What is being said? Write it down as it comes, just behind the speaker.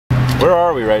Where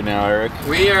are we right now, Eric?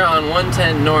 We are on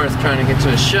 110 North trying to get to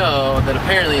a show that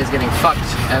apparently is getting fucked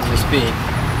as we speak.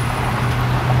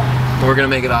 But we're gonna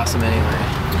make it awesome anyway.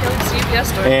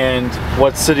 And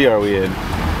what city are we in?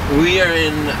 We are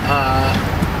in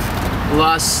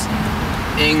Los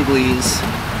Angeles.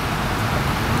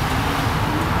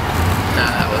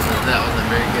 Nah, that wasn't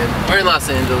very good. We're in Los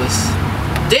Angeles.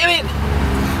 Damn it!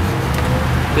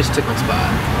 Bitch took my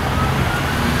spot.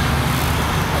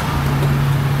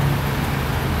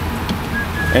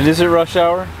 And is it rush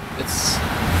hour? It's,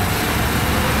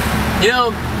 you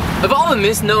know, of all the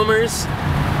misnomers,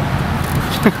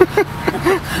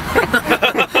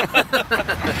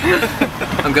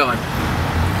 I'm going.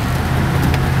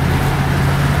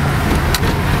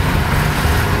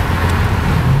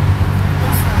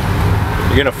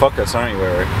 You're gonna fuck us, aren't you,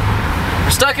 Eric?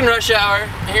 We're stuck in rush hour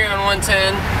here on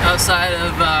 110 outside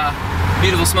of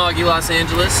beautiful smoggy Los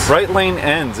Angeles. Right lane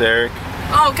ends, Eric.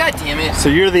 Oh, god damn it. So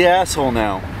you're the asshole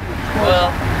now.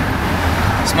 Well,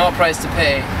 small price to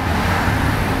pay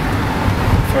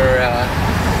for,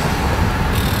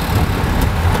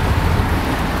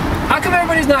 how come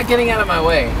everybody's not getting out of my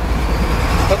way?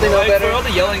 Don't they know like, better? For all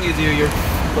the yelling you do, you're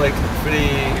like a pretty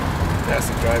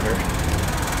fast driver.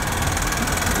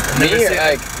 Me or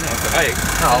Ike? No, for Ike.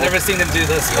 Oh. I've never seen him do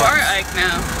this. You are Ike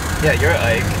now. Yeah, you're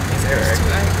Ike. He's Eric.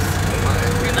 Two Ikes.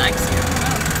 We're the Ikes here.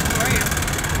 Oh, who are you?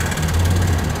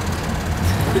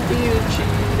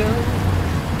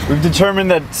 We've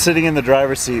determined that sitting in the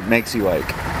driver's seat makes you Ike.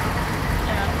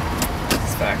 Yeah.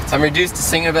 It's fact. I'm reduced to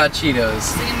singing about Cheetos.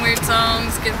 Singing weird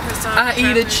songs, getting pissed off. I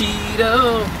eat a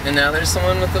Cheeto. And now there's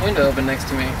someone with the window open next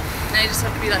to me. Now you just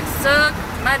have to be like, suck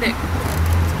my dick.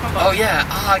 Oh yeah,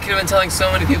 I could have been telling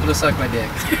so many people to suck my dick.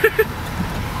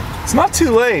 It's not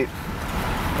too late.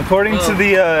 According to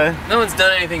the, no one's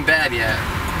done anything bad yet.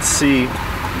 let's see. Do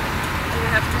you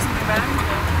have to do something bad?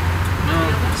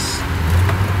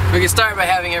 We can start by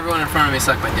having everyone in front of me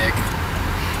suck my dick.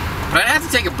 But I'd have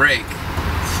to take a break.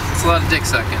 It's a lot of dick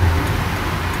sucking.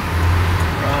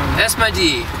 That's my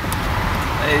D.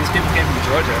 Hey, these people came from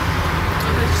Georgia.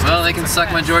 Well, they can suck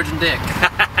my Georgian dick.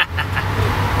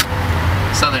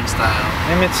 Southern style.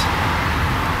 Damn it.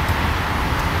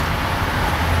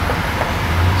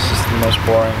 It's just the most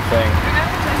boring thing. Your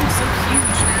advertising's so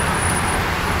huge now.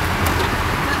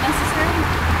 Is that necessary?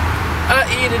 I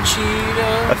eat a Cheeto.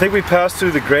 I think we passed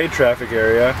through the gray traffic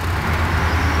area. In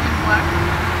black?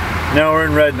 No, we're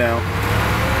in red now.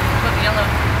 What, yellow?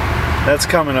 That's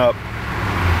coming up.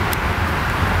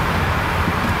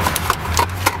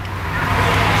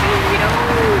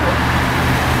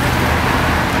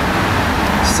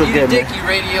 Still Eat a dick, you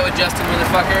radio adjusted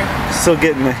motherfucker. Still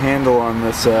getting the handle on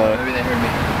this, Maybe they heard me.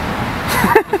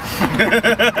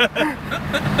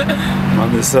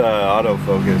 on this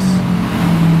autofocus.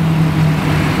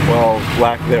 Well,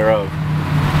 lack thereof.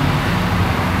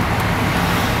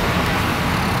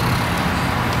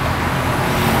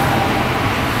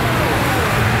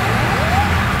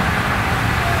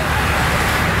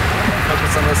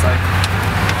 Focus on this side.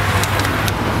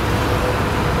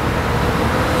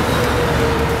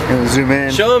 Gonna zoom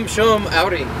in. Show him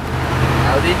Audi.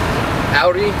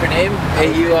 Audi, her name?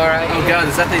 A-U-R-I. Oh god,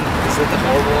 is that the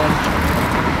horrible one?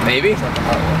 Maybe? It's not the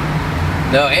hot one.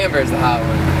 No, Amber's the hot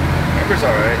one. Amber's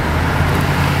alright.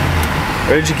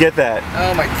 Where did you get that?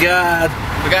 Oh my god.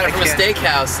 We got it from a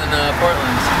steakhouse in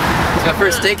Portland. It's my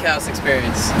first steakhouse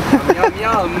experience. Yum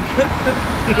yum.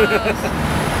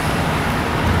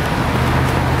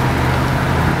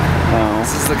 Oh.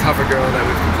 This is the cover girl that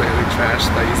we've completely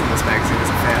trashed by using this magazine as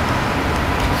a fan.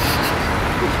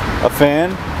 A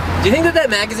fan? Do you think that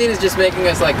magazine is just making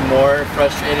us like more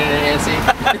frustrated and antsy?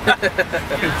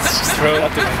 It's just throw it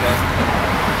out the window.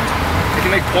 They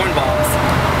can make porn bombs.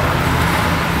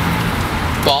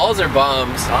 Balls or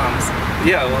bombs? Bombs.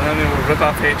 Yeah, well I mean we'll rip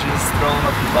off pages, throw them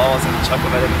up in balls and chuck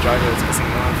them at any driver that's pissing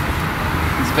them off.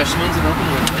 Special ones have opened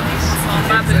with this. On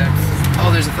my boobs. Oh,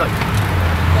 there's a thug.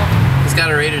 He's got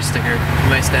a Raiders sticker. He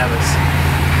might stab us.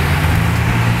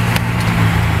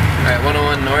 Alright,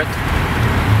 101 North.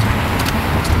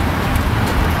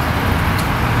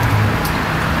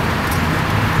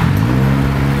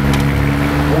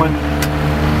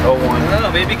 Oh, one. I don't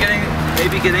know, maybe getting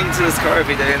to this car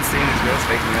every day and seeing these girls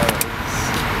making out is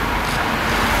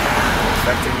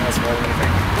affecting us more than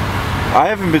anything. I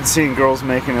haven't been seeing girls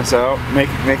making us out,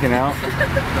 making out.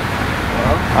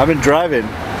 Well, I've been driving.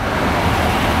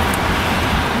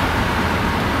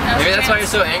 Maybe that's why you're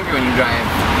so angry when you drive.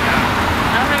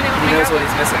 I don't have anyone to he make knows out what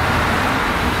with. he's missing.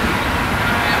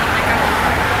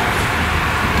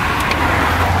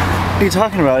 What are you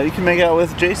talking about? You can make out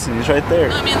with Jason. He's right there.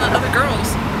 No, I mean the other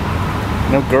girls.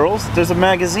 No girls? There's a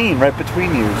magazine right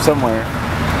between you somewhere.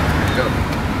 Go.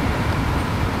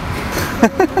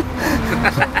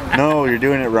 No, you're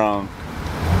doing it wrong.